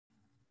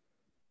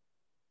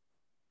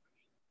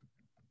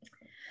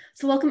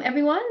So welcome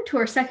everyone to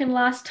our second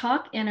last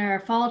talk in our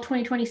Fall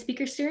 2020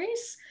 speaker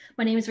series.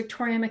 My name is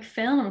Victoria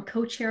McPhail. I'm a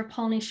co-chair of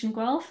Pollination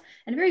Guelph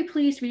and very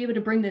pleased to be able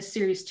to bring this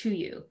series to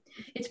you.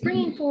 It's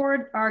bringing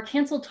forward our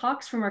canceled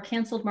talks from our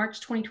canceled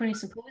March 2020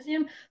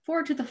 symposium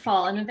forward to the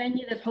fall in a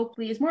venue that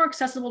hopefully is more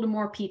accessible to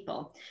more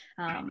people.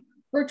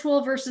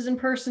 Virtual versus in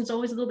person is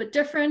always a little bit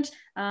different,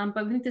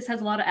 but we think this has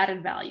a lot of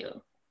added value.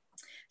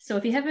 So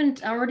if you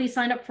haven't already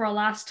signed up for our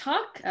last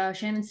talk,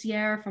 Shannon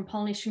Sierra from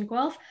Pollination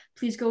Guelph,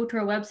 please go to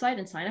our website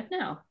and sign up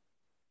now.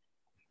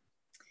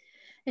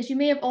 As you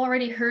may have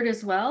already heard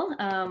as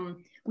well,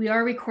 we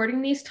are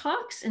recording these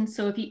talks. And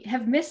so if you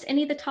have missed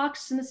any of the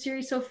talks in the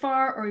series so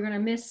far, or you're gonna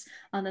miss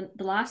on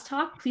the last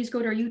talk, please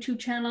go to our YouTube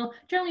channel.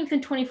 Generally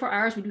within 24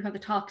 hours, we do have the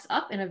talks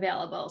up and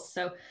available.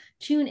 So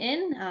tune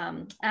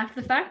in after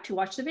the fact to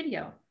watch the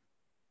video.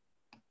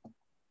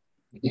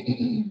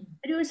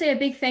 I do want to say a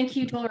big thank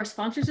you to all our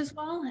sponsors as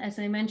well. As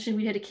I mentioned,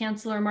 we had to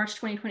cancel our March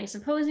 2020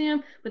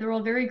 symposium, but they're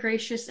all very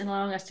gracious in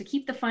allowing us to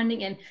keep the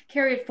funding and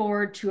carry it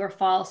forward to our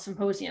fall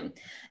symposium.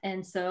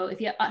 And so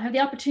if you have the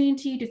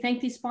opportunity to thank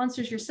these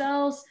sponsors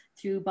yourselves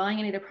through buying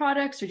any of their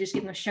products or just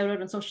give them a shout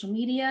out on social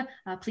media,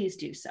 please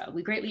do so.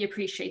 We greatly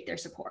appreciate their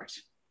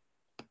support.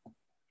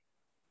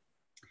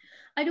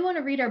 I do want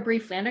to read our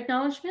brief land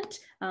acknowledgement.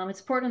 It's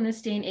important in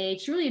this day and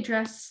age to really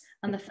address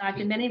on the fact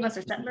that many of us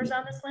are settlers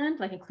on this land,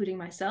 like including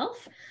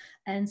myself.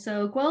 And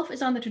so Guelph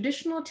is on the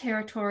traditional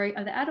territory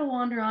of the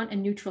Attawandaron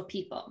and Neutral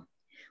people.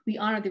 We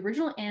honor the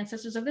original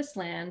ancestors of this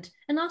land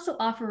and also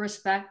offer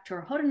respect to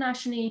our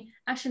Haudenosaunee,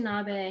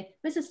 Anishinaabe,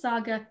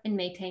 Mississauga, and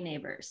Métis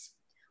neighbors.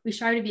 We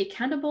strive to be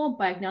accountable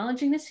by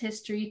acknowledging this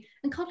history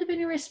and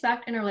cultivating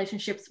respect in our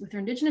relationships with our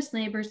Indigenous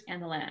neighbors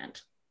and the land.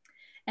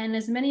 And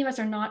as many of us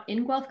are not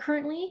in Guelph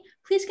currently,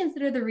 please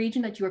consider the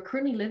region that you are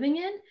currently living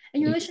in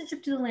and your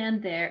relationship to the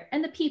land there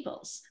and the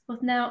peoples,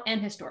 both now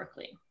and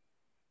historically.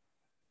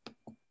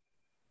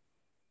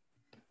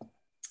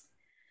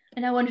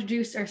 And I want to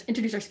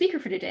introduce our speaker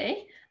for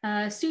today.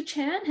 Sue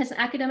Chan has an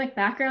academic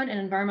background in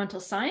environmental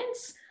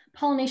science,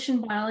 pollination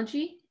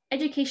biology,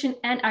 education,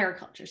 and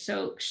agriculture.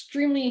 So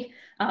extremely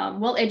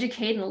well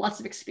educated and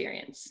lots of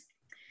experience.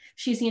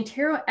 She's the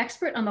Ontario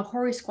expert on the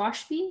hoary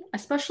squash bee, a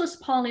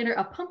specialist pollinator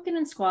of pumpkin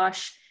and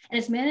squash, and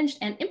has managed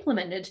and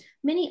implemented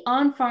many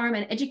on-farm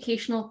and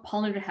educational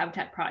pollinator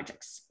habitat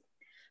projects.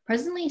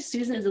 Presently,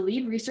 Susan is a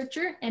lead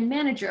researcher and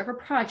manager of a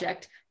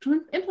project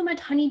to implement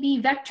honeybee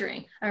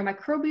vectoring, or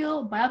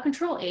microbial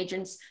biocontrol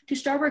agents, to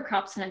strawberry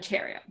crops in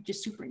Ontario, which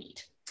is super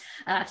neat.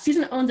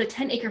 Susan owns a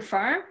 10-acre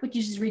farm, which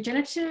uses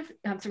regenerative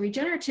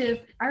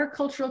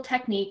agricultural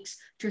techniques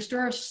to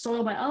restore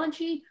soil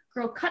biology,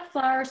 grow cut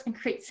flowers, and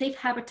create safe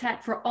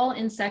habitat for all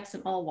insects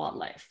and all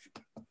wildlife.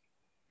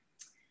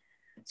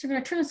 So we're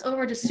going to turn this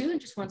over to Sue in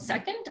just 1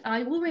 second.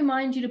 I will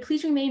remind you to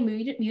please remain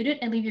muted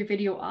and leave your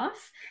video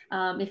off.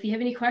 If you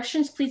have any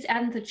questions, please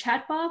add into the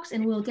chat box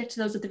and we'll get to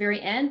those at the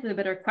very end with a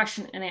better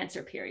question and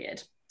answer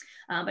period.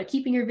 But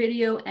keeping your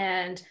video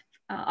and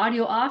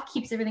audio off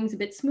keeps everything a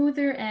bit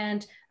smoother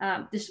and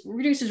this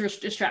reduces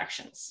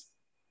distractions.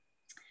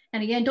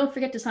 And again, don't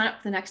forget to sign up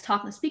for the next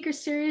talk in the speaker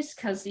series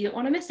because you don't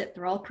want to miss it.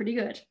 They're all pretty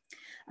good.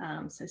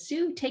 So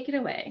Sue, take it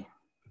away.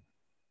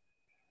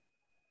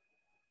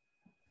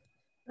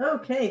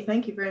 Okay,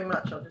 thank you very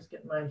much. I'll just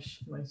get my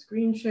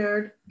screen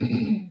shared.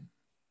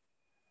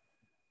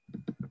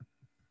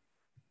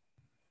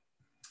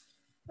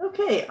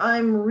 Okay,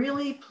 I'm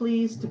really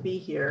pleased to be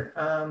here.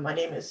 My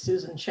name is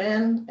Susan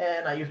Chan,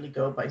 and I usually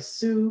go by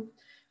Sue.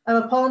 I'm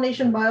a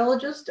pollination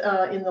biologist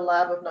in the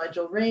lab of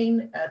Nigel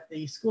Rain at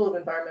the School of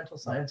Environmental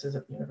Sciences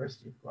at the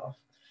University of Guelph.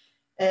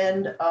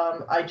 And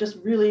I just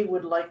really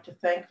would like to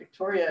thank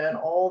Victoria and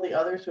all the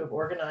others who have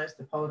organized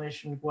the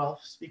Pollination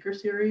Guelph speaker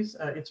series.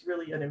 It's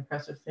really an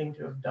impressive thing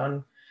to have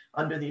done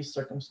under these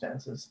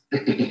circumstances.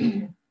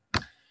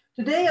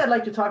 Today, I'd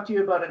like to talk to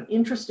you about an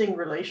interesting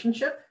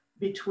relationship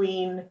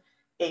between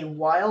a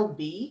wild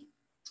bee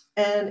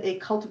and a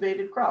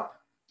cultivated crop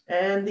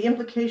and the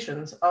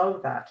implications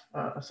of that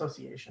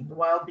association. The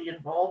wild bee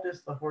involved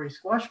is the hoary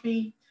squash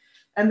bee,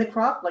 and the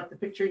crop, like the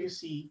picture you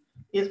see,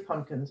 is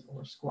pumpkins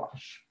or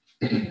squash.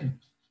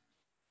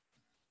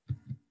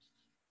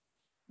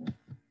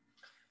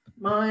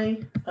 My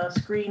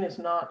screen is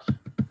not,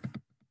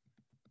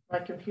 my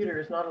computer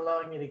is not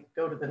allowing me to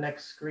go to the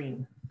next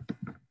screen.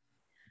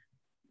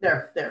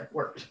 There,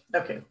 worked.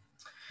 Okay.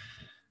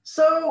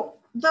 So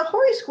the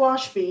hoary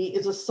squash bee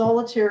is a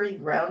solitary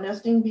ground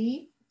nesting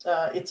bee.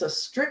 It's a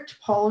strict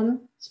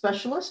pollen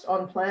specialist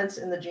on plants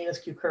in the genus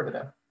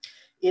Cucurbita.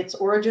 Its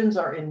origins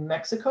are in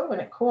Mexico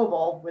and it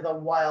co-evolved with a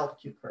wild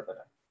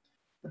Cucurbita,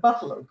 the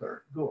buffalo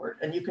gourd.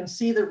 And you can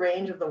see the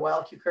range of the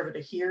wild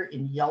Cucurbita here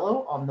in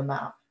yellow on the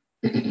map.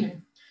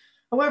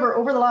 However,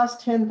 over the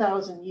last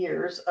 10,000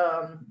 years,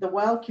 the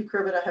wild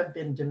Cucurbita have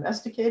been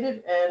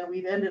domesticated and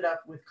we've ended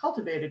up with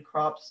cultivated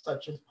crops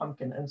such as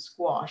pumpkin and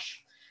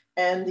squash.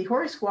 And the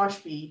hoary squash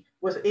bee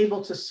was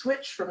able to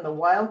switch from the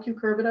wild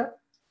Cucurbita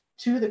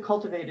to the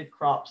cultivated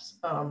crops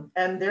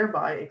and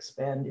thereby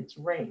expand its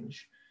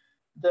range.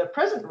 The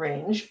present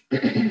range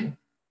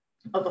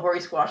of the hoary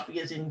squash bee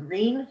is in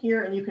green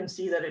here, and you can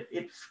see that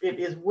it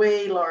is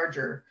way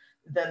larger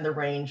than the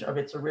range of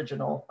its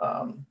original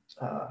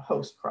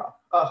host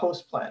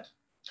plant.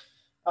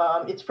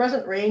 Its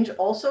present range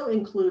also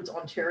includes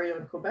Ontario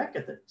and Quebec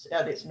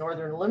at its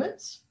northern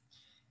limits.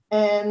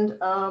 And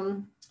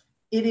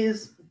it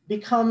is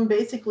become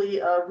basically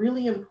a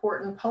really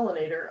important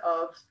pollinator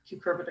of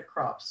cucurbita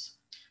crops.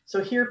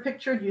 So here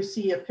pictured, you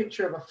see a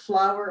picture of a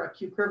flower, a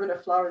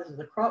cucurbita flower. This is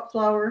a crop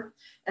flower.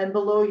 And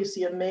below you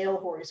see a male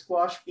hoary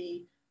squash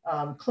bee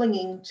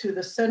clinging to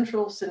the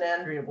central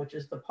synandrium, which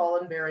is the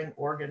pollen-bearing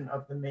organ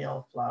of the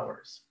male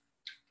flowers.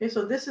 Okay,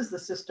 so this is the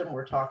system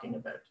we're talking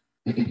about.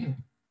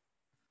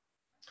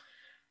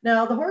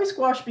 Now, the hoary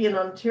squash bee in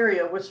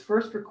Ontario was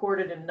first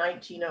recorded in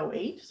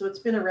 1908, so it's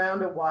been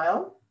around a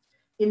while.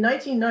 In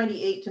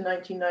 1998 to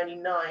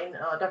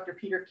 1999, Dr.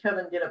 Peter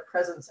Kevin did a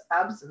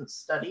presence-absence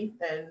study,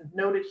 and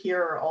noted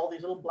here are all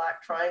these little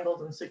black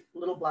triangles and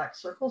little black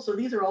circles. So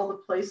these are all the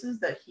places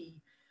that he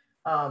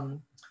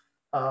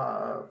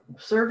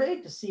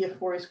surveyed to see if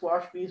hoary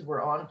squash bees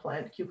were on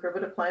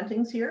cucurbita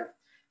plantings here.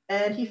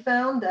 And he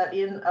found that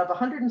of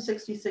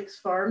 166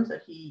 farms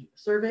that he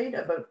surveyed,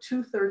 about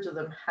 2/3 of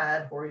them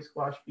had hoary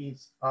squash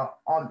bees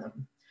on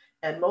them.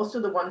 And most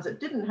of the ones that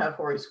didn't have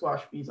hoary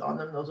squash bees on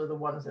them, those are the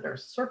ones that are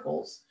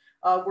circles,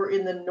 were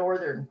in the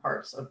northern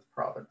parts of the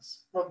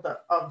province,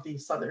 of the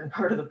southern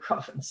part of the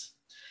province.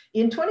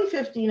 In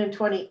 2015 and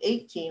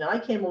 2018, I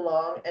came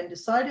along and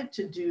decided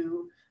to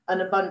do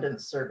an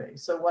abundance survey.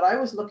 So what I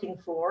was looking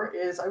for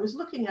is I was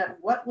looking at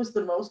what was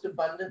the most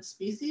abundant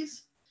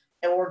species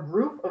or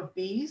group of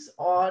bees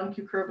on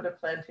cucurbita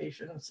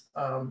plantations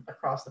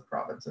across the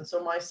province. And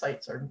so my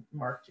sites are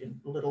marked in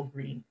little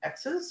green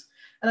X's.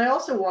 And I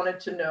also wanted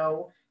to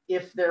know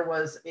if there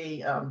was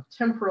a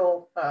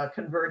temporal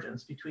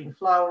convergence between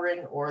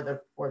flowering or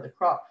the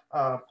crop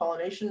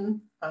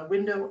pollination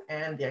window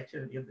and the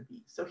activity of the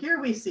bees. So here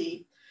we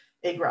see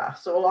a graph.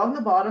 So along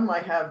the bottom, I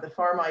have the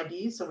farm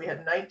IDs. So we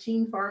had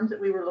 19 farms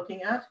that we were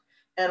looking at.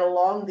 And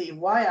along the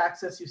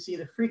y-axis, you see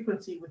the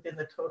frequency within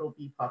the total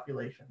bee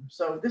population.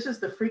 So this is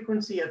the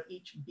frequency of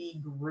each bee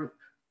group.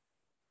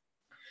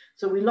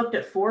 So we looked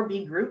at 4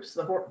 bee groups.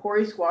 The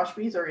hoary squash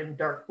bees are in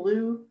dark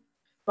blue,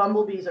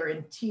 bumblebees are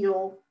in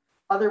teal,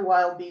 other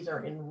wild bees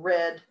are in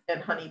red,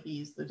 and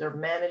honeybees, those are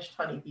managed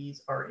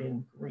honeybees, are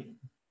in green.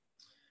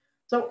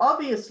 So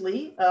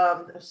obviously,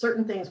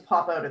 certain things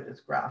pop out of this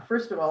graph.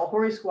 First of all,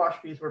 hoary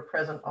squash bees were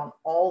present on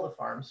all the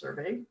farms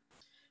surveyed.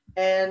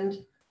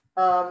 And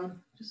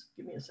just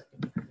give me a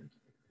second. Okay.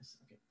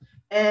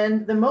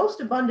 And the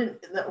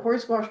hoary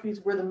squash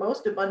bees were the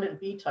most abundant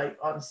bee type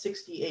on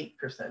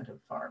 68% of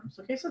farms.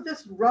 Okay, so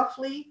this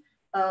roughly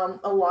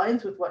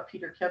aligns with what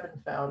Peter Kevin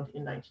found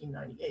in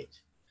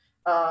 1998.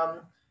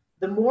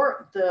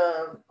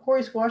 The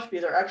hoary squash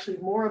bees are actually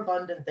more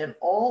abundant than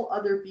all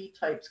other bee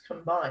types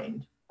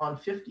combined on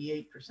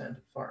 58%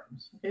 of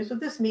farms. Okay, so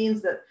this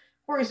means that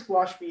hoary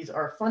squash bees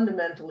are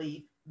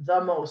fundamentally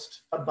the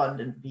most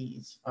abundant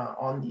bees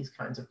on these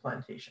kinds of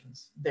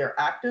plantations. They're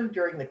active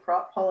during the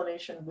crop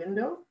pollination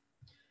window.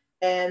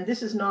 And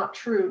this is not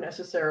true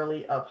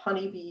necessarily of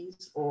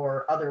honeybees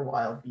or other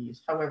wild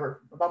bees.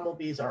 However,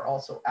 bumblebees are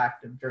also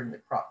active during the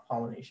crop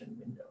pollination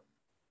window.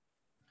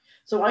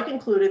 So I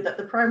concluded that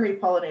the primary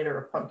pollinator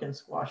of pumpkin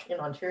squash in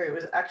Ontario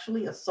is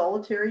actually a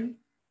solitary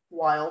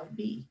wild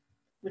bee,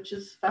 which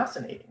is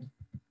fascinating.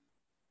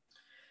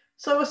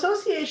 So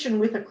association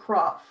with a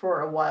crop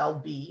for a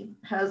wild bee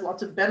has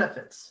lots of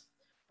benefits.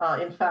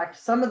 In fact,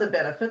 some of the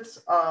benefits,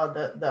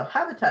 the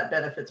habitat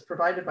benefits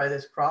provided by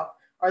this crop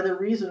are the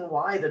reason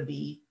why the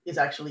bee is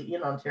actually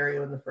in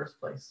Ontario in the first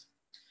place.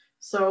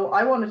 So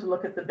I wanted to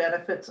look at the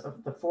benefits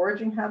of the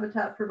foraging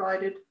habitat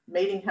provided,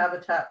 mating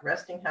habitat,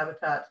 resting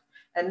habitat,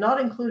 and not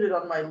included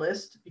on my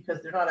list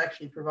because they're not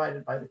actually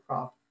provided by the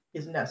crop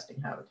is nesting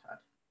habitat.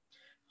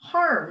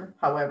 Harm,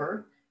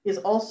 however, is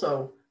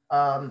also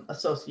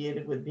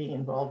associated with being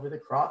involved with a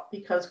crop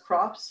because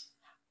crops,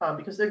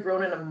 because they're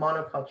grown in a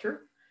monoculture,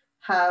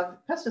 have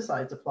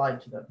pesticides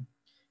applied to them.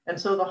 And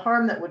so the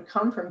harm that would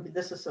come from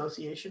this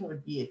association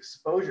would be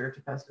exposure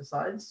to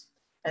pesticides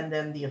and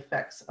then the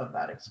effects of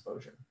that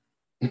exposure.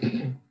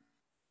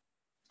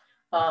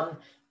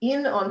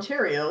 In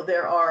Ontario,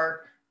 there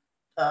are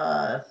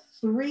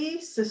 3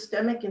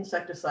 systemic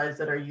insecticides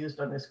that are used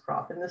on this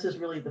crop. And this is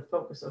really the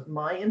focus of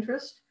my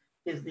interest,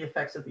 is the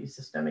effects of these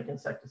systemic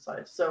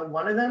insecticides. So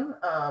one of them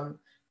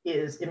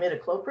is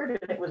imidacloprid,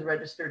 and it was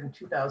registered in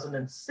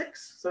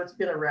 2006. So it's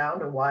been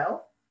around a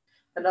while.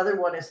 Another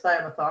one is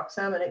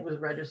thiamethoxam, and it was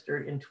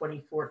registered in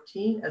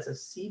 2014 as a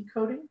seed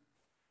coating.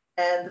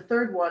 And the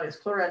third one is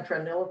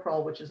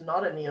chlorantraniliprole, which is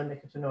not a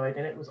neonicotinoid,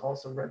 and it was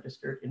also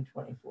registered in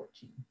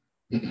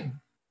 2014.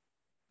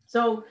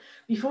 So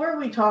before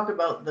we talk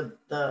about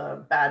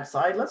the bad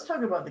side, let's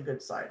talk about the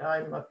good side.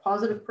 I'm a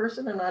positive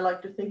person, and I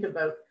like to think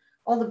about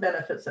all the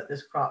benefits that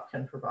this crop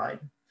can provide.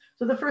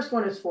 So the first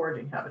one is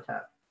foraging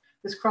habitat.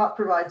 This crop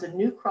provides a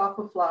new crop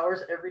of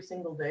flowers every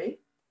single day.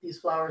 These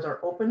flowers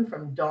are open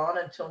from dawn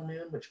until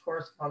noon, which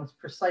corresponds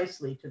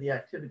precisely to the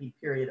activity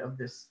period of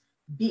this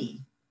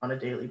bee. on a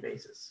daily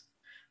basis.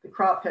 The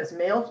crop has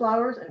male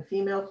flowers and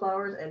female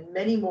flowers and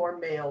many more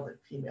male than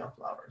female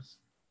flowers.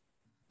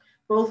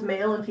 Both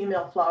male and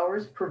female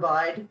flowers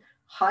provide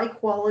high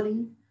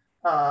quality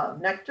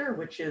nectar,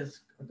 which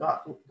is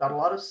got a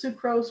lot of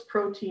sucrose,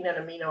 protein, and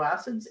amino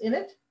acids in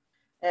it.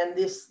 And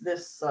this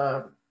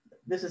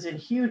is in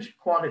huge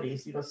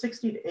quantities.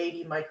 60 to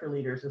 80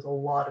 microliters is a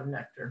lot of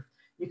nectar.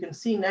 You can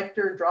see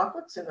nectar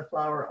droplets in the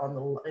flower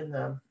in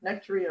the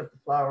nectary of the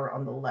flower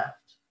on the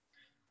left.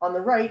 On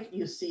the right,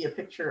 you see a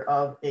picture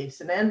of a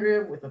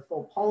synandrium with a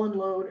full pollen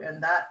load,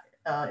 and that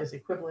is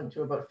equivalent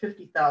to about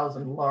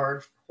 50,000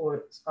 large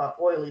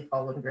oily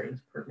pollen grains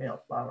per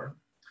male flower.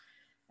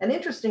 And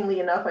interestingly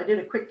enough, I did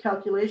a quick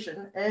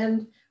calculation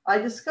and I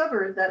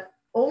discovered that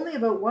only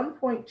about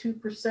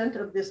 1.2%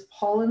 of this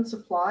pollen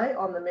supply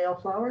on the male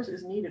flowers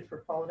is needed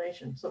for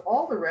pollination. So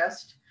all the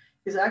rest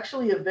is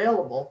actually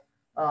available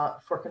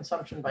for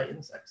consumption by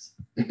insects.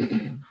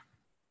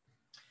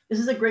 This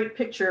is a great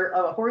picture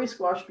of a hoary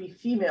squash bee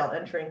female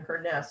entering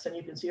her nest, and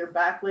you can see her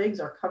back legs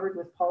are covered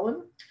with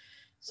pollen.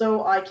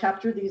 So I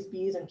captured these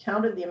bees and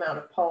counted the amount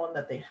of pollen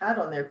that they had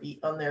on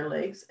their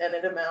legs, and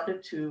it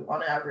amounted to,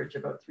 on average,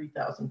 about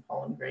 3,000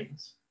 pollen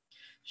grains.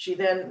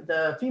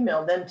 The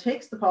female then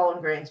takes the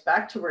pollen grains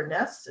back to her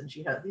nests, and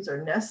these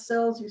are nest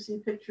cells you see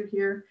pictured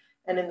here.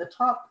 And in the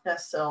top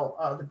nest cell,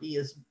 the bee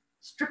is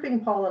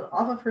stripping pollen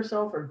off of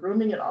herself or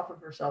grooming it off of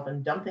herself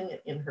and dumping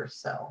it in her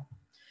cell.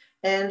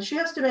 And she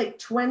has to make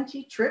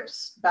 20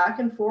 trips back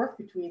and forth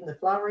between the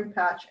flowering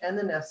patch and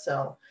the nest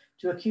cell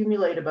to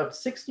accumulate about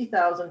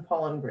 60,000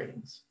 pollen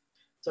grains.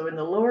 So in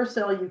the lower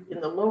cell,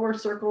 in the lower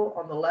circle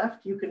on the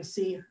left, you can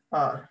see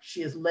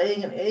she is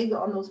laying an egg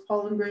on those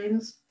pollen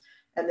grains,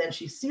 and then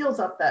she seals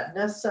up that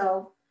nest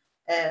cell,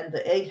 and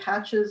the egg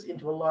hatches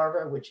into a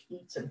larva which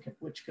eats and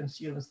which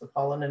consumes the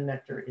pollen and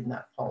nectar in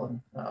that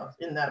pollen,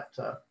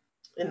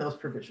 in those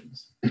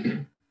provisions.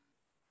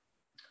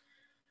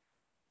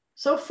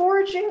 So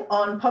foraging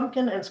on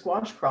pumpkin and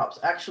squash crops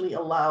actually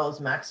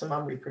allows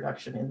maximum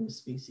reproduction in this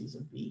species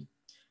of bee.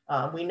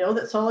 We know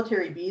that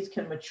solitary bees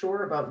can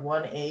mature about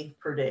 1 egg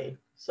per day.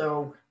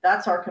 So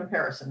that's our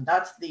comparison.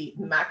 That's the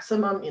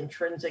maximum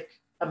intrinsic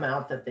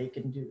amount that they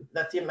can do.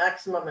 That's the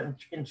maximum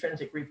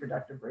intrinsic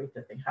reproductive rate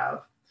that they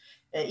have.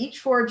 And each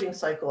foraging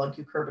cycle on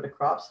cucurbita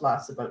crops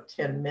lasts about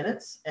 10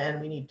 minutes, and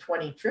we need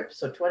 20 trips.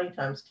 So 20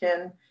 times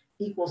 10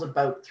 equals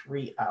about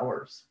 3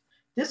 hours.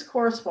 This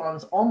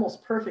corresponds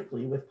almost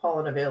perfectly with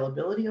pollen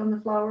availability on the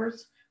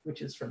flowers,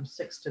 which is from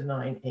 6 to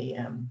 9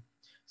 a.m.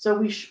 So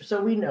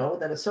we know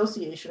that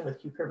association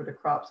with cucurbita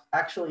crops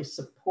actually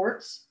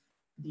supports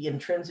the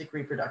intrinsic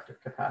reproductive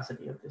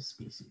capacity of this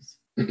species.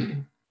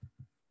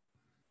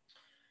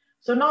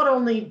 So not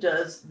only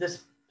does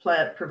this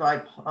plant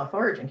provide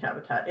foraging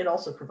habitat, it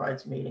also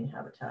provides mating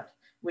habitat,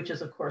 which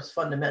is of course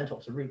fundamental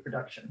to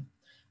reproduction.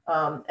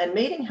 And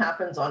mating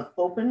happens on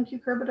open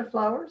cucurbita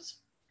flowers.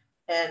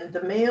 And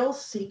the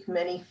males seek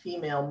many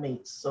female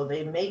mates. So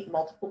they mate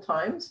multiple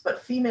times,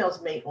 but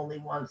females mate only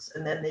once,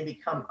 and then they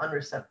become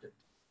unreceptive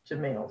to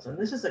males. And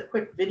this is a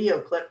quick video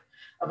clip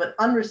of an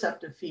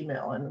unreceptive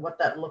female and what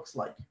that looks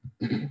like.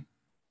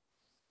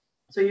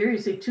 So here you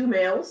see 2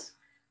 males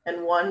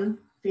and 1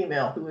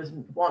 female who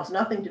wants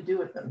nothing to do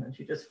with them, and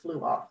she just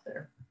flew off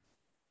there.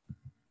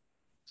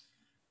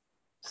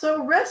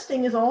 So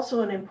resting is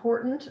also an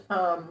important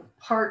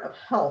part of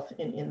health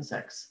in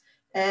insects.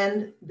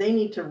 And they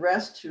need to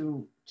rest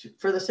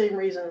for the same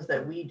reasons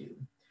that we do.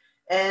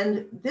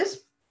 And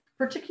this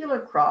particular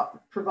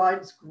crop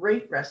provides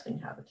great resting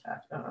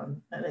habitat,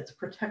 and it's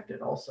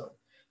protected also.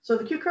 So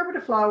the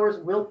cucurbita flowers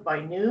wilt by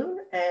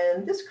noon,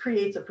 and this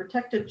creates a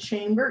protected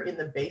chamber in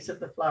the base of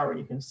the flower.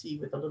 You can see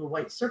with a little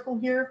white circle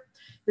here.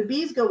 The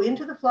bees go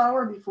into the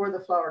flower before the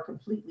flower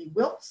completely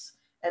wilts,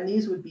 and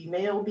these would be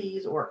male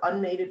bees or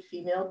unmated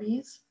female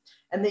bees.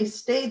 And they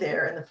stay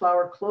there and the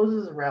flower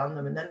closes around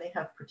them, and then they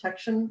have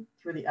protection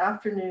through the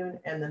afternoon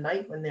and the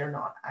night when they're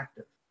not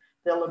active.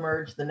 They'll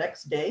emerge the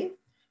next day.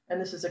 And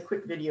this is a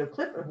quick video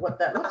clip of what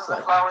that looks like. This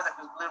is the flower that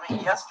was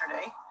blooming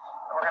yesterday.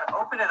 And we're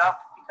gonna open it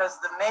up because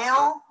the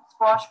male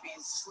squash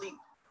bees sleep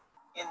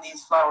in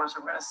these flowers.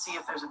 We're gonna see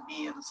if there's a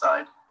bee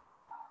inside.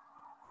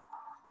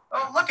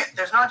 Oh, look it,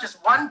 there's not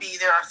just 1 bee,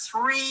 there are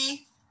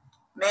 3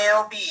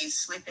 male bees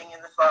sleeping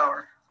in the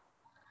flower.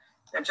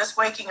 They're just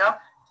waking up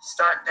to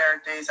start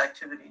their day's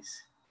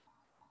activities.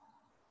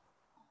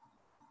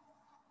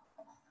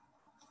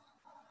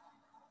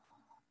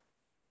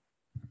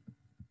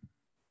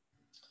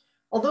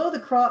 Although the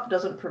crop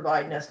doesn't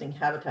provide nesting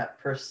habitat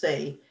per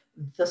se,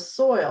 the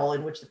soil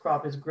in which the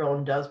crop is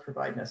grown does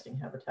provide nesting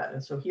habitat.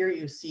 And so here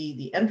you see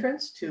the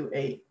entrance to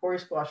a hoary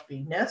squash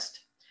bee nest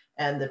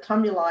and the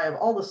tumuli of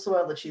all the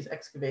soil that she's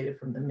excavated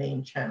from the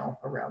main channel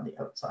around the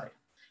outside.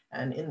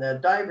 And in the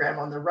diagram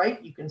on the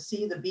right, you can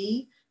see the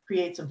bee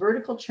creates a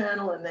vertical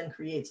channel and then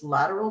creates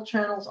lateral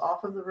channels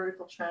off of the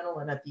vertical channel.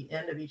 And at the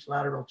end of each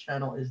lateral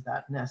channel is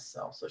that nest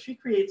cell. So she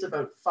creates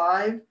about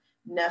 5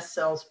 nest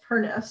cells per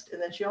nest.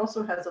 And then she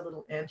also has a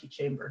little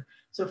antechamber.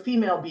 So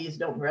female bees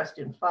don't rest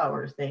in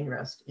flowers, they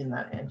rest in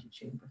that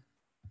antechamber.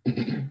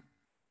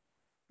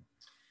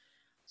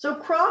 So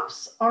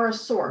crops are a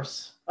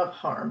source of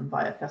harm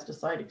via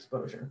pesticide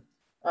exposure.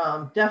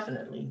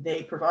 Definitely,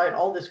 they provide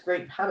all this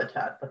great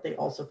habitat, but they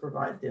also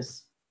provide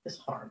this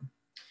harm.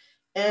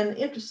 And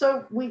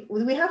so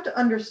we have to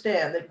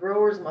understand that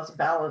growers must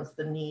balance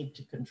the need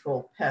to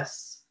control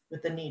pests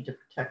with the need to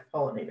protect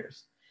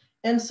pollinators.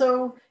 And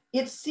so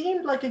it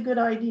seemed like a good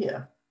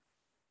idea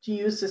to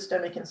use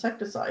systemic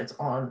insecticides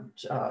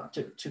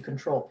to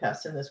control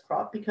pests in this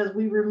crop, because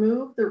we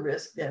remove the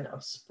risk then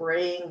of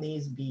spraying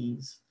these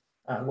bees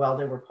while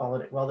they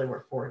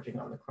were foraging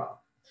on the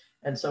crop.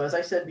 And so, as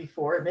I said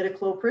before,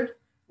 imidacloprid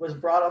was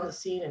brought on the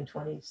scene in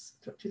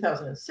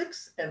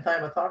 2006, and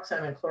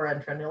thiamethoxam and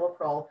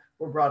chlorantraniliprole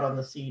were brought on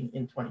the scene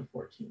in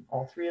 2014.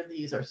 All three of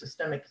these are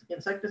systemic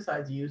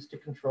insecticides used to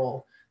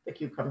control the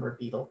cucumber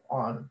beetle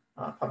on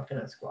pumpkin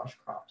and squash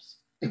crops.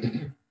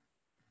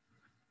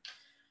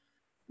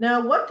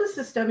 Now, what does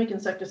systemic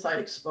insecticide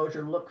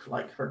exposure look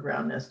like for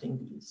ground nesting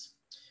bees?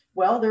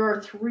 Well, there are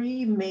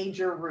three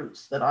major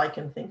routes that I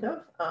can think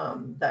of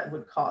that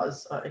would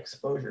cause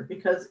exposure,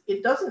 because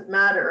it doesn't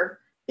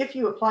matter if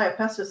you apply a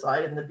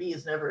pesticide and the bee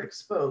is never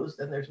exposed,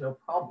 then there's no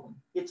problem.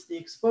 It's the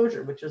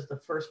exposure, which is the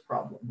first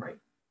problem, right?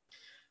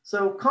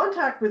 So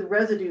contact with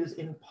residues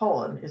in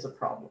pollen is a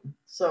problem.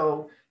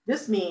 So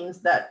this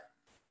means that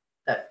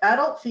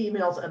adult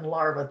females and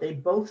larvae, they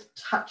both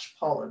touch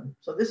pollen.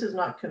 So this is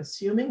not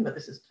consuming, but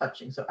this is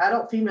touching. So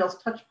adult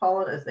females touch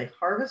pollen as they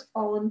harvest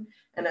pollen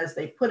and as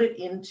they put it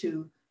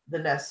into the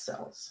nest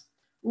cells.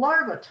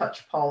 Larvae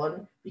touch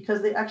pollen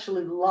because they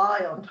actually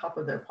lie on top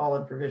of their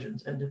pollen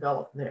provisions and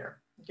develop there.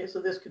 Okay,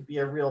 so this could be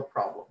a real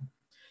problem.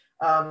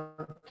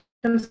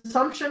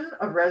 Consumption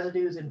of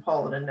residues in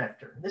pollen and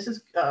nectar. This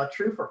is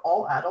true for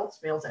all adults,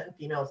 males and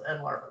females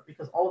and larvae,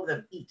 because all of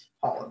them eat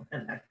pollen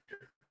and nectar.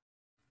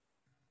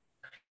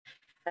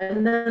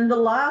 And then the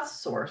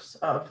last source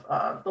of,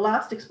 the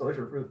last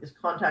exposure route is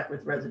contact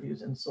with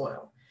residues in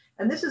soil.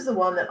 And this is the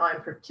one that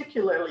I'm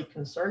particularly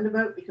concerned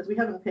about because we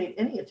haven't paid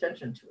any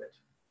attention to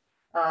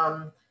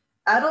it.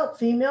 Adult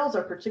females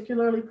are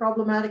particularly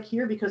problematic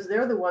here because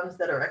they're the ones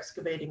that are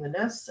excavating the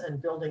nests and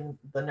building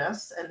the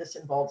nests, and this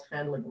involves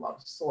handling a lot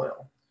of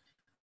soil.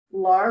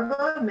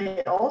 Larvae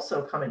may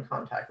also come in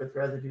contact with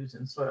residues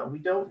in soil. We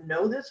don't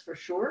know this for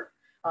sure.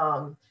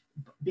 And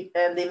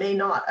they may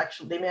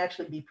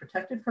actually be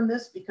protected from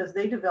this because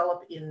they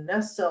develop in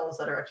nest cells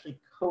that are actually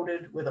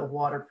coated with a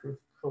waterproof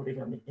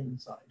coating on the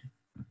inside.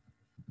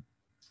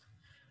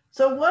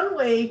 So one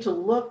way to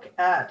look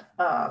at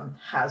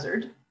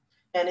hazard,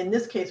 and in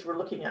this case, we're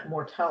looking at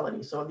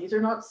mortality. So these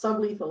are not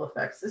sublethal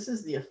effects. This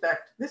is the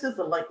effect, this is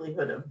the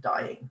likelihood of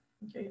dying,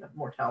 okay, of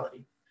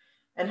mortality.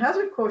 And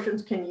hazard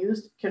quotients can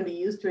be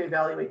used to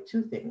evaluate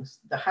two things: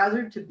 the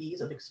hazard to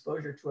bees of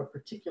exposure to a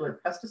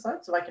particular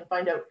pesticide. So I can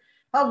find out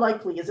how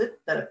likely is it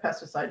that a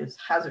pesticide is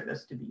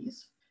hazardous to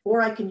bees,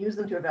 or I can use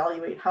them to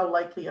evaluate how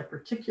likely a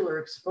particular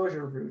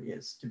exposure route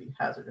is to be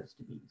hazardous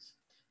to bees.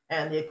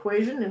 And the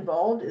equation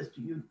involved is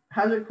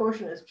hazard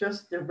quotient is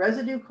just the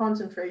residue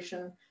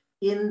concentration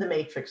in the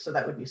matrix. So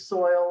that would be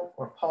soil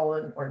or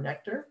pollen or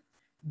nectar,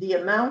 the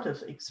amount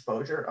of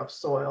exposure of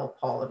soil,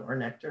 pollen, or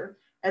nectar,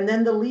 and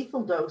then the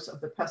lethal dose of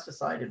the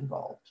pesticide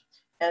involved.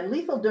 And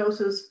lethal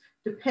doses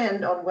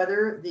depend on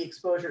whether the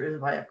exposure is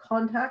via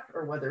contact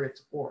or whether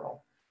it's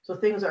oral. So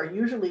things are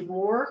usually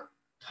more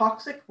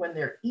toxic when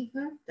they're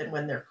eaten than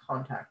when they're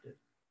contacted.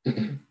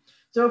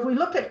 So if we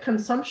look at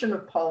consumption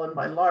of pollen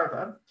by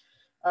larvae,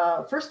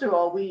 first of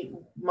all,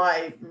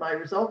 my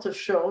results have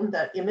shown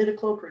that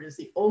imidacloprid is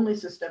the only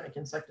systemic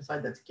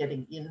insecticide that's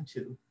getting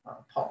into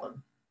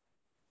pollen.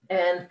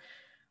 And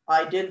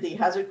I did the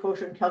hazard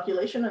quotient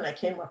calculation and I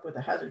came up with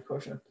a hazard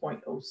quotient of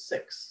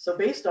 0.06. So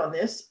based on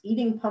this,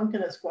 eating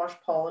pumpkin and squash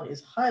pollen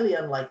is highly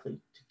unlikely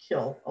to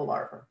kill a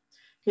larva.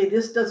 Okay,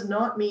 this does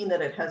not mean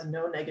that it has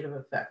no negative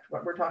effect.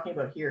 What we're talking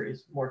about here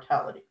is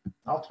mortality.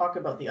 I'll talk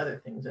about the other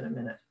things in a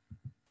minute.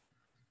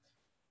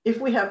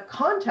 If we have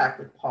contact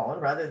with pollen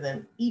rather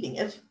than eating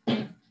it,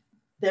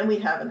 then we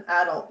have an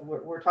adult,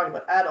 we're talking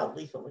about adult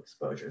lethal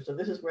exposure. So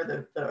this is where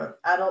the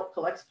adult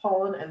collects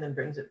pollen and then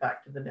brings it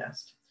back to the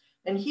nest.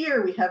 And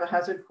here we have a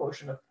hazard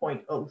quotient of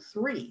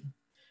 0.03.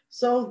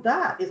 So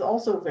that is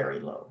also very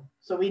low.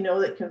 So we know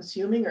that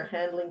consuming or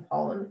handling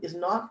pollen is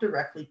not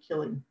directly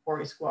killing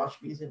hoary squash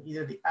bees in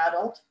either the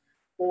adult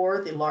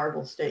or the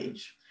larval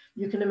stage.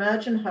 You can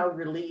imagine how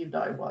relieved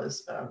I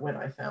was when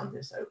I found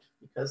this out,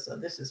 because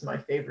this is my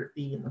favorite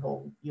bee in the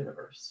whole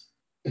universe.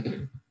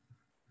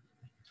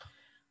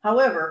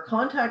 However,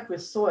 contact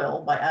with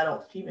soil by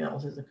adult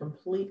females is a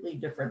completely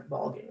different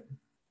ballgame.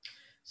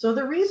 So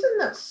the reason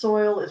that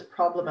soil is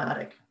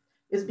problematic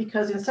is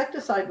because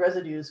insecticide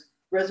residue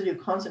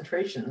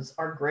concentrations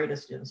are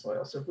greatest in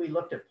soil. So if we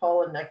looked at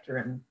pollen, nectar,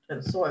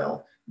 and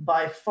soil,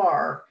 by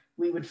far,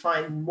 we would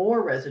find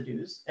more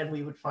residues and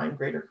we would find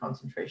greater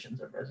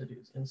concentrations of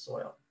residues in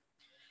soil.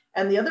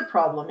 And the other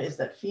problem is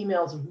that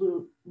females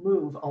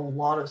move a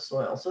lot of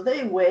soil. So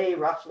they weigh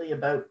roughly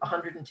about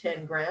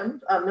 110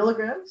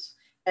 milligrams,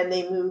 and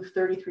they move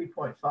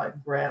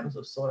 33.5 grams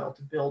of soil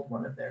to build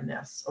one of their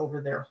nests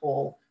over their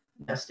whole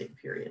nesting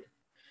period.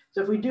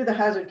 So if we do the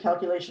hazard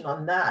calculation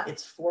on that,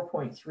 it's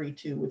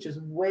 4.32, which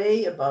is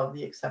way above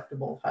the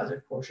acceptable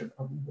hazard quotient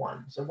of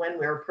 1. So when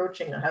we're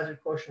approaching a hazard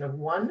quotient of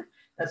 1,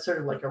 that's sort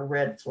of like a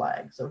red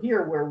flag. So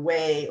here we're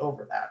way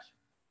over that.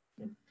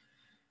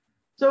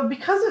 So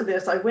because of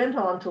this, I went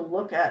on to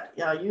look at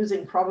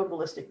using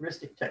probabilistic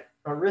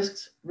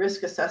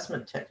risk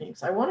assessment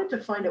techniques. I wanted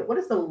to find out what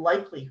is the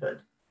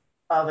likelihood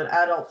of an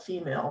adult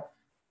female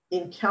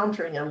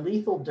encountering a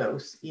lethal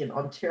dose in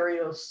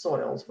Ontario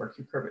soils where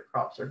cucurbit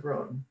crops are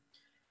grown.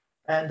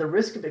 And the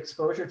risk of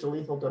exposure to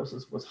lethal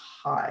doses was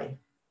high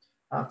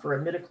for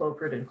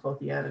imidacloprid and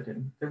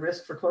clothianidin. The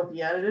risk for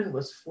clothianidin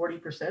was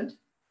 40%,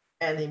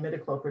 and the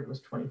imidacloprid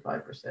was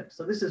 25%.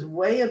 So this is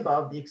way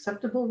above the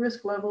acceptable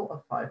risk level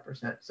of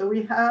 5%. So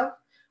we have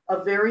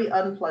a very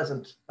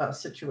unpleasant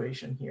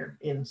situation here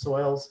in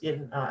soils,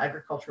 in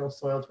agricultural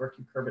soils where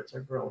cucurbits are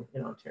grown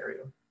in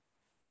Ontario.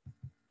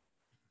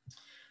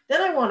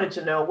 Then I wanted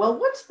to know, well,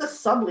 what's the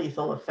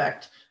sublethal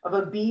effect of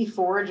a bee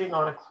foraging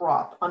on a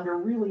crop under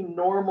really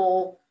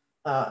normal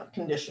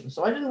conditions?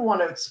 So I didn't want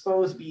to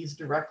expose bees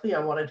directly.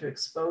 I wanted to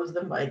expose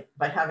them by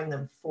having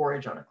them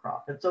forage on a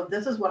crop. And so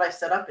this is what I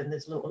set up in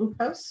this little hoop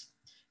house.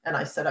 And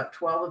I set up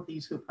 12 of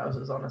these hoop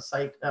houses on a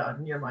site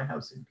near my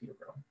house in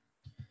Peterborough.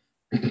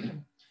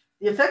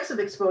 The effects of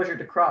exposure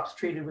to crops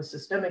treated with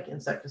systemic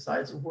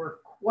insecticides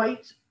were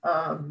quite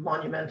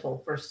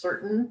monumental for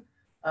certain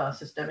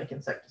systemic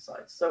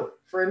insecticides. So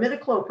for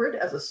imidacloprid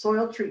as a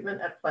soil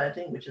treatment at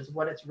planting, which is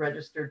what it's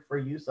registered for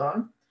use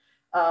on,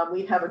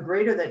 we have a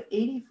greater than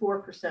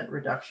 84%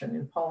 reduction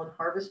in pollen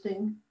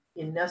harvesting,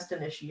 in nest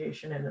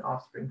initiation, and in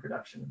offspring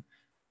production.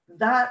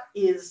 That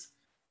is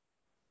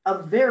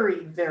a very,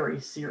 very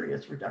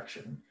serious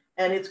reduction.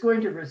 And it's going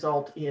to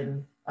result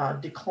in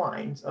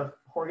declines of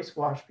hoary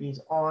squash bees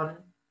on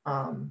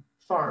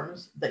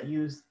farms that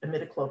use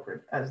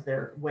imidacloprid as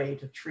their way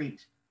to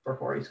treat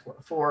for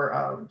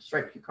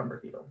striped cucumber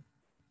beetle.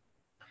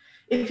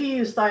 If you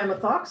use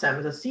thiamethoxam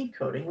as a seed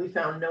coating, we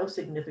found no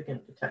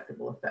significant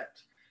detectable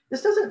effect.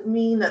 This doesn't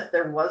mean that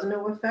there was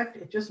no effect.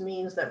 It just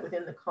means that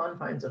within the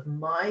confines of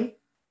my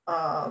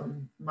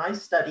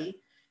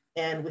study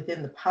and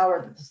within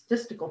the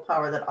statistical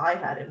power that I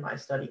had in my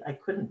study, I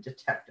couldn't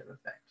detect an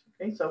effect.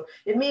 Okay, so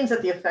it means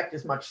that the effect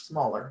is much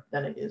smaller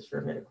than it is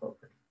for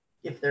imidacloprid,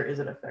 if there is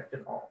an effect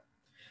at all.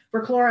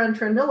 For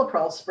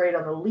chlorantraniliprole sprayed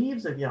on the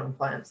leaves of young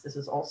plants, this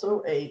is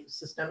also a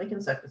systemic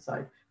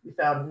insecticide. We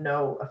found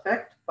no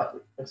effect,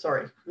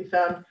 we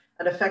found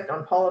an effect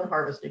on pollen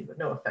harvesting, but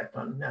no effect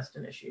on nest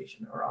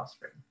initiation or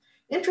offspring.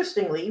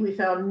 Interestingly, we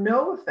found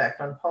no effect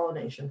on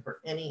pollination for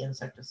any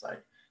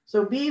insecticide.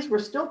 So bees were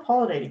still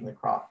pollinating the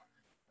crop,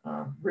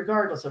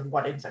 regardless of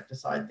what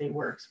insecticide they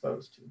were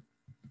exposed to.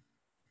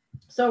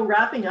 So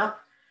wrapping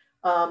up,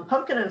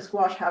 pumpkin and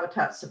squash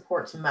habitat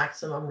supports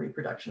maximum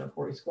reproduction of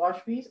hoary squash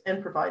bees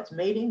and provides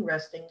mating,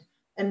 resting,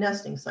 and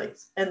nesting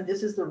sites. And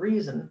this is the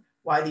reason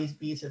why these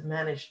bees have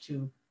managed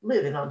to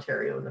live in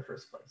Ontario in the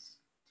first place.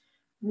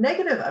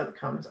 Negative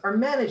outcomes are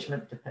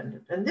management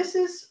dependent. And this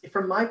is,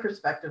 from my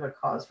perspective, a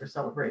cause for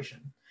celebration,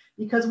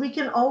 because we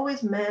can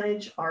always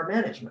manage our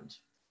management.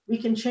 We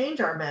can change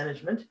our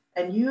management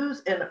and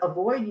use and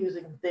avoid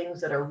using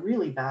things that are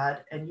really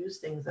bad and use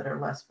things that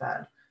are less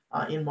bad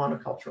in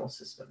monocultural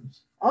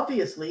systems.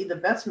 Obviously, the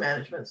best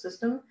management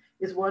system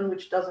is one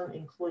which doesn't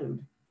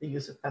include the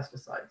use of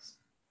pesticides.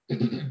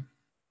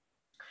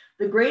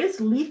 The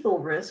greatest lethal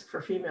risk for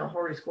female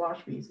hoary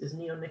squash bees is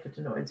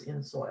neonicotinoids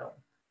in soil.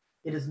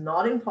 It is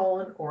not in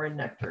pollen or in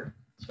nectar.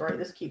 Sorry,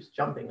 this keeps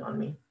jumping on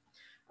me.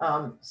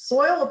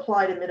 Soil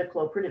applied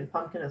imidacloprid in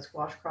pumpkin and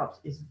squash crops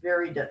is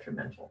very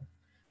detrimental.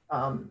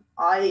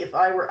 If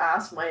I were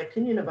asked my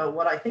opinion about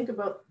what I think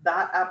about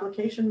that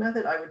application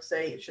method, I would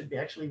say it should be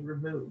actually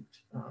removed.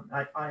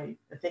 I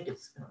think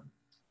it's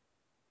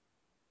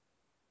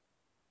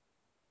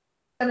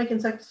systemic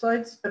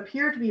insecticides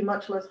appear to be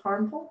much less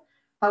harmful.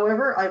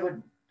 However, I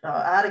would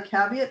add a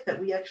caveat that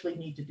we actually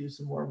need to do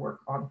some more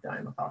work on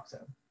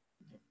thiamethoxam.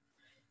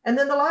 And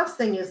then the last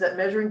thing is that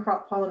measuring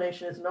crop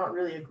pollination is not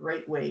really a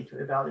great way to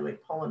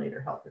evaluate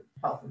pollinator health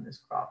in this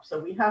crop. So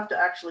we have to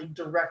actually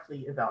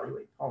directly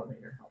evaluate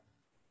pollinator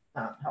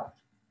health.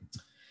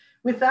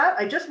 With that,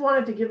 I just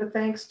wanted to give a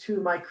thanks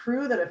to my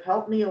crew that have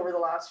helped me over the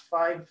last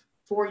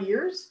 4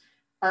 years,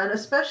 and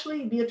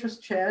especially Beatrice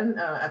Chan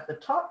at the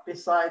top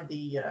beside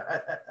the,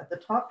 at the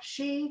top.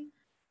 She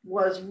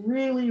was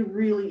really,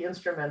 really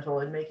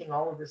instrumental in making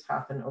all of this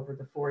happen over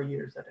the 4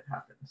 years that it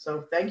happened.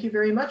 So thank you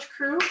very much,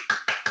 crew.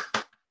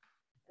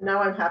 Now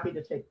I'm happy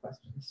to take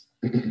questions.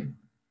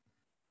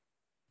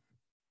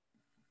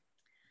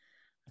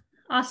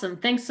 Awesome.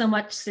 Thanks so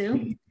much,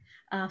 Sue.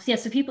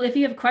 So people, if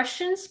you have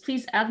questions,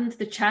 please add them to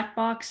the chat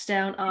box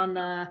down on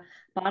the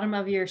bottom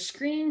of your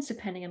screens,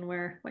 depending on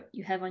what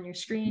you have on your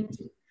screen.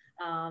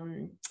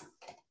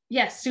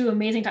 Yes, Sue,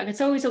 amazing talk.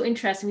 It's always so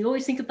interesting. We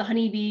always think of the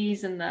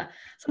honeybees and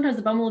sometimes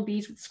the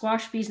bumblebees,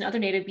 squash bees, and other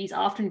native bees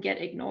often get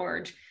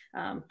ignored.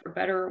 For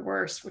better or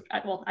worse,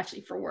 well,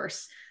 actually for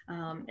worse,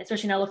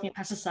 especially now looking at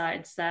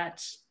pesticides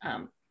that,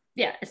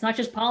 yeah, it's not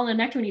just pollen and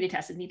nectar we need to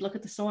test, we need to look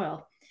at the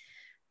soil.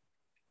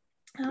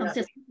 Yeah. So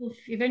if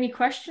you have any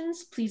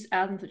questions, please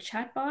add them to the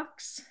chat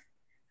box.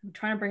 I'm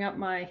trying to bring up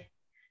my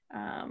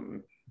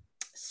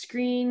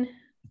screen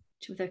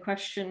with a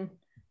question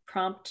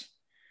prompt.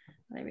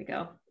 There we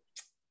go.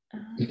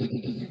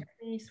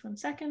 Please, 1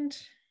 second.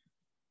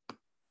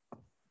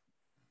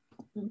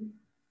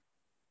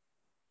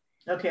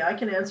 Okay, I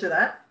can answer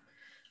that.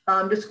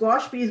 Do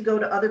squash bees go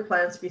to other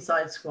plants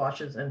besides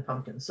squashes and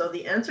pumpkins? So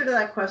the answer to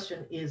that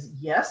question is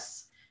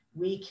yes.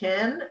 We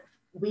can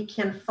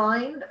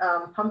find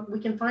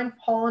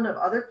pollen of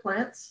other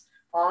plants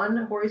on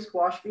hoary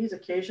squash bees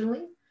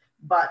occasionally,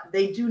 but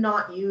they do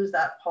not use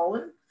that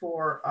pollen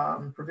for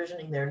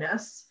provisioning their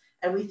nests.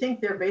 And we think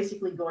they're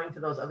basically going to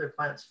those other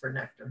plants for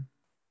nectar.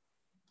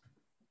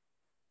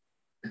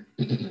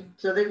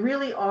 So they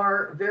really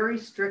are very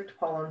strict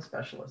pollen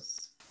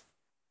specialists.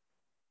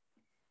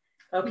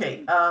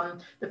 Okay,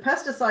 the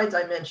pesticides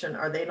I mentioned,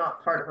 are they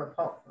not part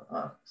of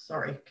a,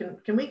 sorry,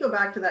 can we go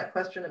back to that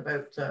question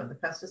about the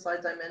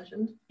pesticides I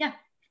mentioned? Yeah.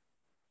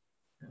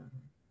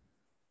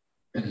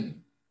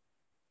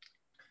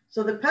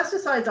 So the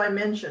pesticides I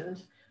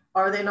mentioned,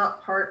 are they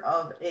not part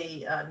of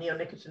a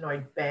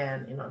neonicotinoid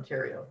ban in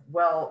Ontario?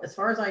 Well, as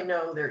far as I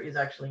know, there is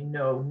actually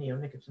no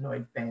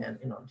neonicotinoid ban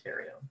in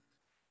Ontario.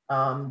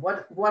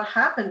 What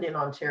happened in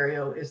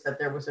Ontario is that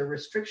there was a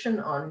restriction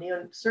on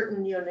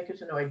certain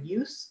neonicotinoid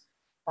use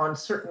on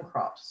certain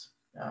crops,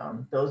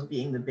 those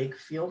being the big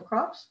field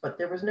crops, but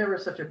there was never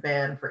such a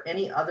ban for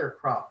any other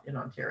crop in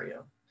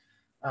Ontario.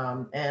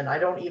 And I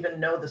don't even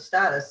know the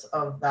status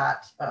of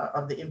that,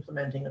 of the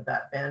implementing of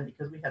that ban,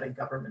 because we had a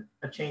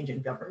change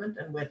in government,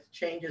 and with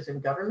changes in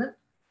government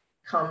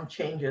come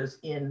changes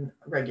in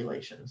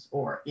regulations,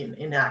 or in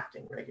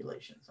enacting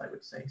regulations, I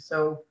would say.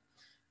 So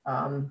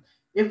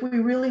if we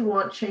really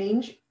want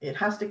change, it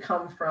has to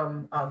come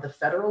from the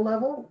federal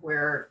level,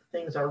 where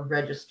things are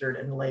registered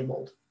and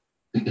labeled.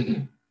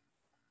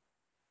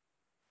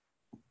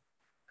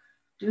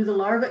 Do the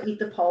larvae eat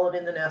the pollen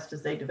in the nest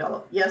as they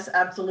develop? Yes,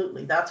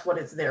 absolutely. That's what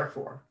it's there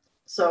for.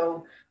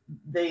 So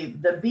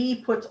the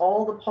bee puts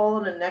all the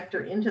pollen and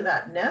nectar into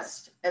that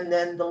nest, and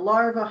then the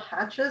larva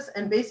hatches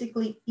and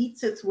basically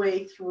eats its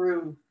way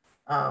through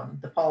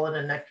the pollen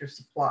and nectar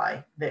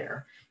supply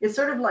there. It's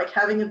sort of like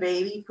having a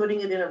baby,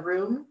 putting it in a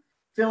room,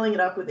 filling it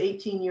up with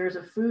 18 years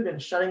of food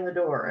and shutting the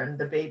door, and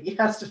the baby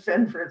has to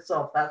fend for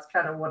itself. That's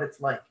kind of what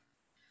it's like.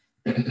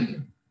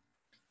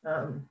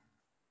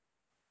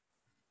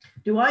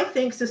 Do I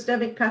think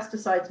systemic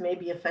pesticides may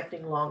be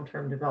affecting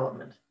long-term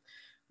development?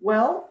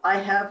 Well, I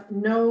have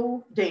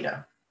no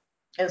data.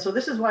 And so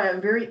this is why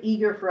I'm very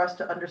eager for us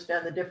to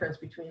understand the difference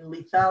between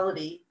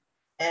lethality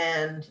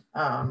and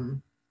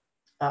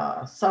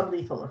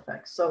sublethal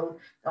effects. So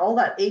all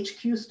that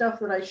HQ stuff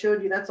that I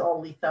showed you, that's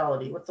all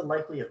lethality. What's the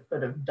likelihood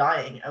of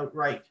dying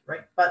outright,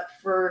 right? But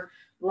for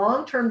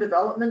long-term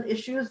development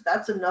issues,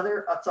 that's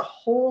a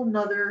whole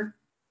nother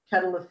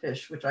kettle of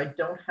fish, which I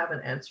don't have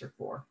an answer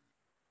for.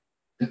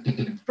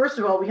 First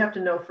of all, we have to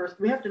know first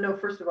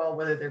of all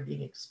whether they're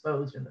being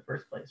exposed in the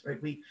first place,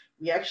 right? We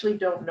actually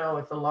don't know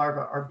if the larvae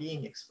are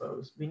being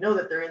exposed. We know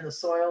that they're in the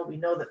soil. We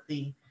know that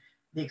the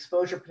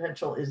exposure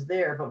potential is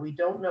there, but we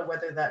don't know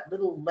whether that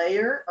little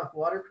layer of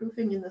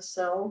waterproofing in the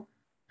cell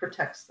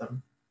protects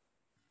them.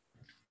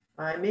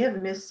 I may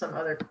have missed some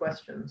other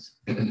questions.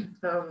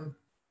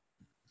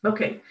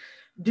 Okay.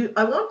 Let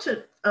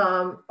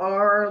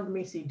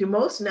me see, do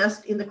most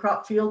nest in the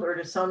crop field, or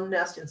do some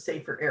nest in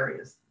safer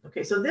areas?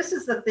 Okay, so this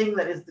is the thing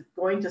that is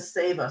going to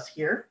save us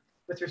here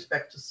with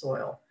respect to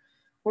soil.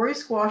 Hoary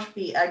squash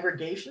bee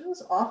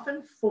aggregations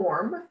often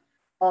form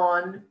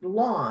on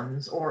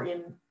lawns or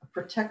in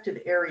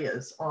protected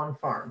areas on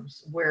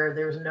farms where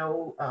there's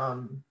no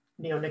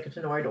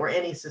neonicotinoid or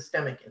any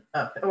systemic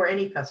or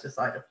any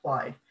pesticide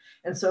applied.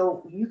 And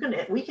so we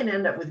can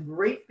end up with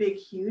great big,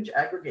 huge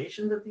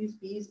aggregations of these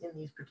bees in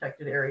these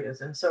protected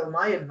areas. And so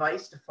my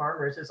advice to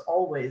farmers is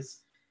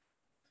always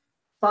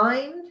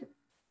find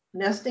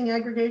nesting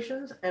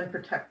aggregations and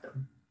protect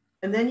them.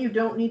 And then you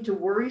don't need to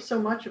worry so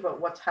much about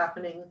what's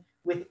happening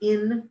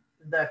within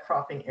the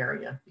cropping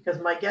area, because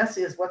my guess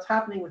is what's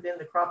happening within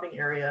the cropping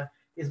area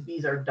is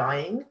bees are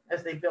dying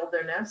as they build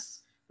their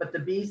nests, but the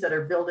bees that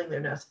are building their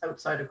nests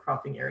outside of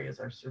cropping areas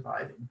are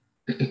surviving.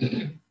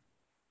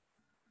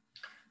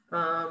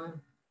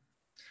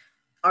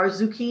 Are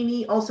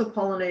zucchini also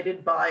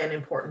pollinated by and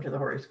important to the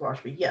hoary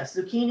squash bee? Yes,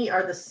 zucchini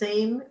are the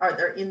same,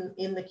 they're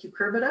in the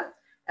cucurbita,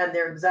 and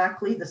they're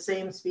exactly the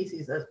same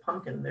species as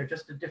pumpkin. They're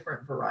just a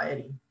different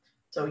variety.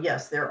 So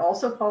yes, they're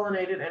also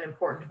pollinated and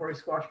important to hoary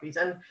squash bees.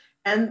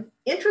 And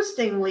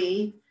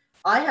interestingly,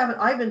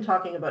 I've been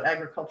talking about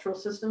agricultural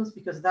systems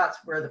because that's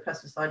where the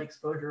pesticide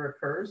exposure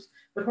occurs,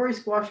 but hoary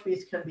squash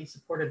bees can be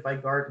supported by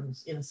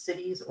gardens in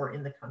cities or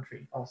in the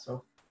country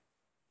also.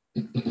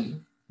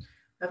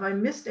 Have I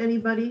missed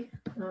anybody?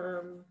 I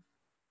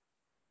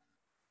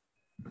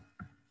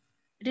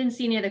didn't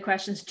see any other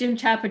questions. Jim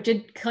Chapa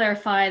did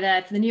clarify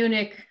that the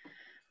neonic,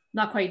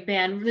 not quite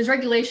banned. There's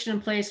regulation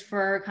in place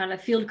for kind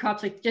of field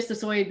crops like just the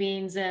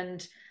soybeans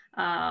and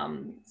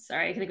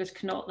sorry, I think it was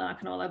canola,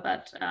 not canola,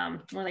 but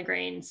one of the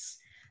grains.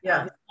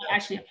 Yeah.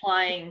 Actually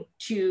applying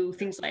to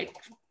things like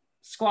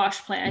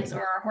squash plants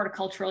or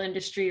horticultural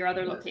industry or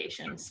other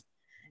locations.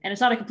 And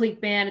it's not a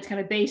complete ban. It's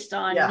kind of based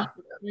on need, at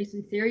least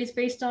in theory, it's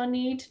based on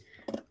need.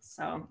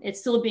 So it's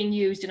still being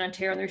used in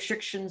Ontario, and the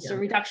restrictions, so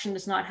reduction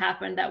does not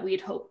happen that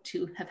we'd hoped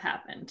to have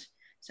happened.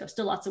 So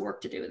still lots of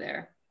work to do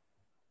there.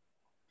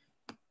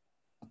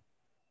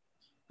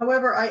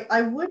 However,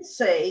 I would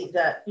say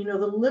that, you know,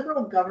 the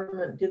Liberal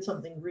government did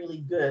something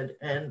really good.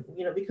 And,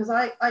 you know, because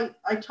I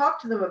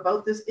talked to them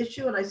about this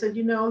issue and I said,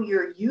 you know,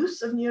 your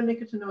use of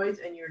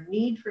neonicotinoids and your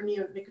need for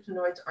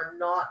neonicotinoids are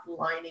not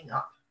lining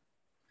up.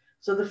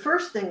 So the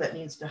first thing that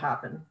needs to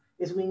happen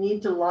is we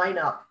need to line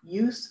up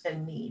use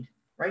and need,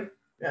 right?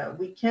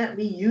 We can't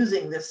be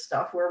using this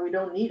stuff where we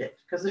don't need it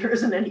because there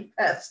isn't any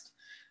pest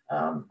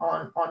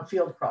on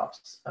field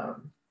crops.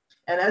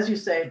 And as you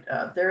say,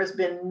 there have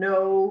been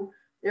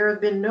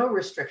no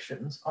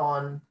restrictions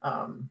on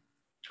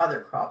other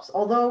crops.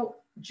 Although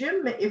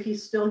Jim, if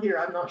he's still here,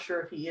 I'm not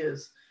sure if he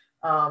is.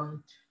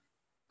 I'm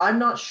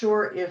not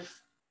sure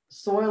if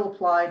soil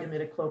applied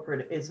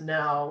imidacloprid is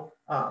now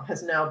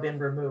has now been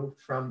removed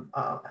from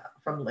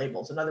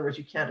labels. In other words,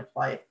 you can't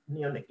apply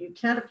you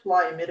can't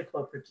apply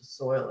imidacloprid to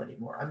soil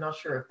anymore. I'm not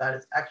sure if that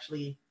has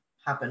actually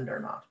happened or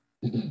not.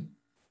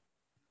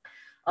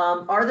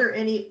 Are there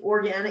any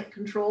organic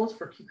controls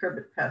for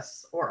cucurbit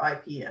pests or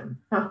IPM?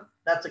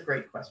 That's a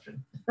great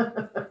question.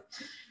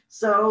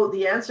 So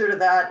the answer to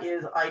that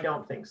is I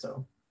don't think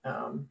so.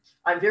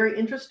 I'm very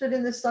interested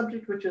in this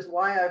subject, which is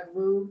why I've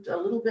moved a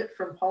little bit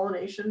from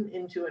pollination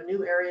into a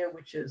new area,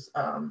 which is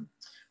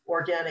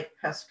organic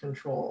pest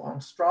control on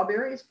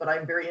strawberries, but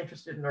I'm very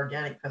interested in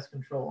organic pest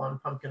control on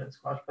pumpkin and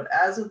squash. But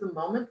as of the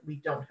moment, we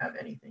don't have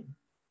anything.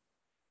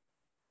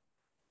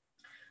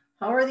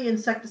 How are the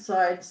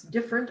insecticides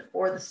different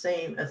or the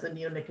same as the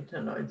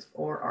neonicotinoids,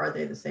 or are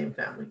they the same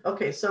family?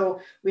 Okay, so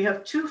we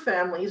have two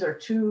families or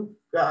two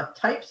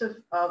types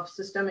of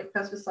systemic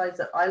pesticides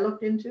that I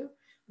looked into.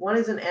 One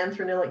is an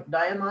anthranilic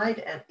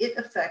diamide, and it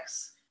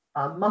affects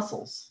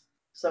mussels.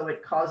 So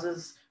it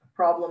causes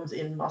problems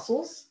in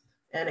mussels,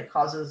 and it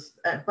causes,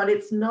 but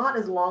it's not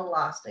as long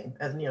lasting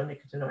as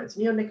neonicotinoids.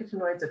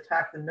 Neonicotinoids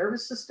attack the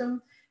nervous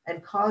system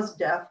and cause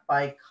death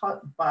by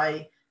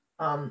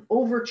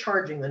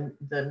overcharging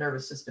the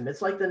nervous system.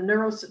 It's like the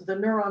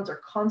neurons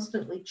are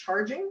constantly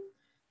charging,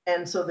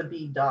 and so the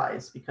bee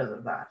dies because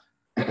of that.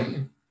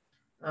 I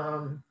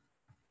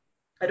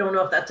don't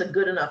know if that's a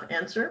good enough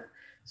answer.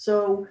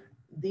 So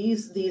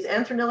these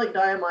anthranilic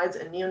diamides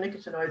and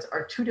neonicotinoids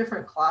are two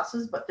different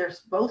classes, but they're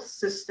both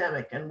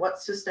systemic. And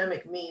what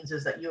systemic means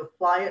is that you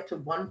apply it to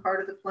one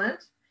part of the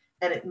plant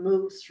and it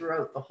moves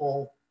throughout the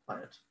whole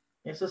plant.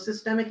 Okay, so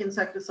systemic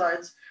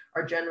insecticides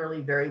are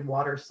generally very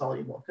water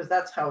soluble because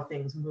that's how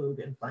things move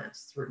in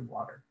plants, through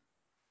water.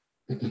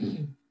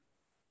 Any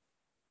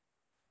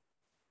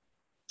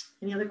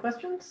other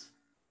questions?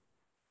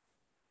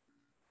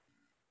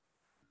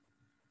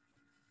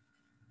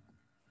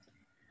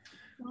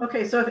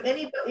 Okay, so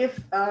if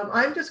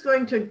I'm just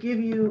going to give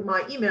you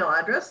my email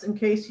address in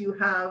case you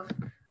have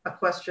a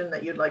question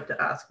that you'd like to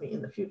ask me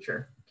in the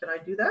future. Can I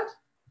do that?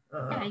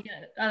 Yeah, you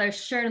can either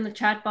share it in the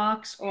chat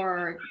box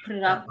or put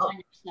it up on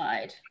your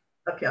slide.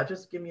 Okay, I'll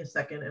just give me a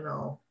second and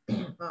I'll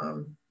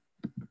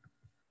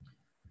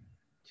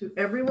to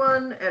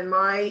everyone, and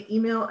my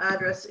email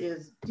address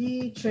is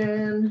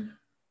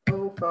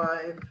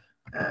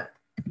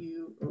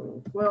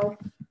dchan05@UO Guelph.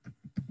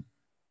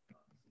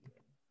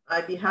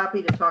 I'd be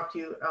happy to talk to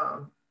you,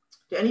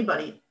 to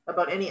anybody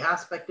about any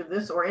aspect of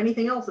this or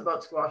anything else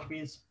about squash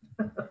bees.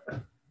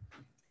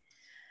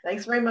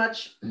 Thanks very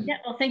much. Yeah,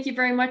 well, thank you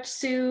very much,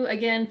 Sue.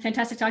 Again,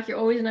 fantastic talk. You're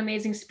always an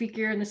amazing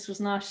speaker, and this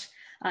was not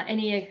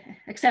any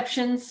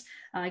exceptions.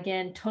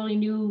 Again, totally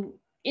new,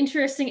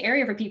 interesting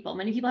area for people.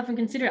 Many people haven't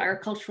considered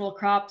agricultural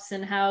crops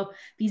and how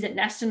bees that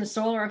nest in the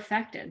soil are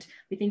affected.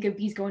 We think of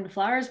bees going to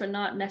flowers, but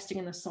not nesting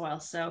in the soil.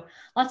 So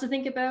lots to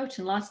think about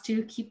and lots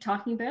to keep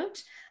talking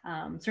about.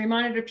 So a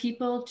reminder to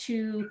people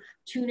to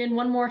tune in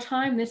one more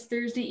time this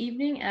Thursday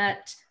evening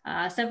at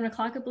 7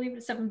 o'clock, I believe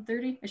it's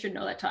 7:30. I should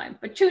know that time,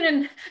 but tune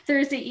in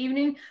Thursday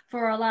evening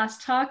for our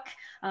last talk,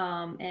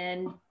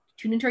 and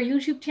tune into our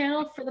YouTube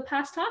channel for the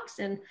past talks,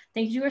 and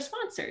thank you to our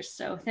sponsors.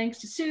 So thanks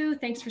to Sue,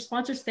 thanks for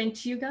sponsors,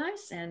 thanks to you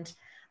guys, and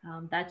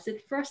that's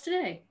it for us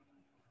today.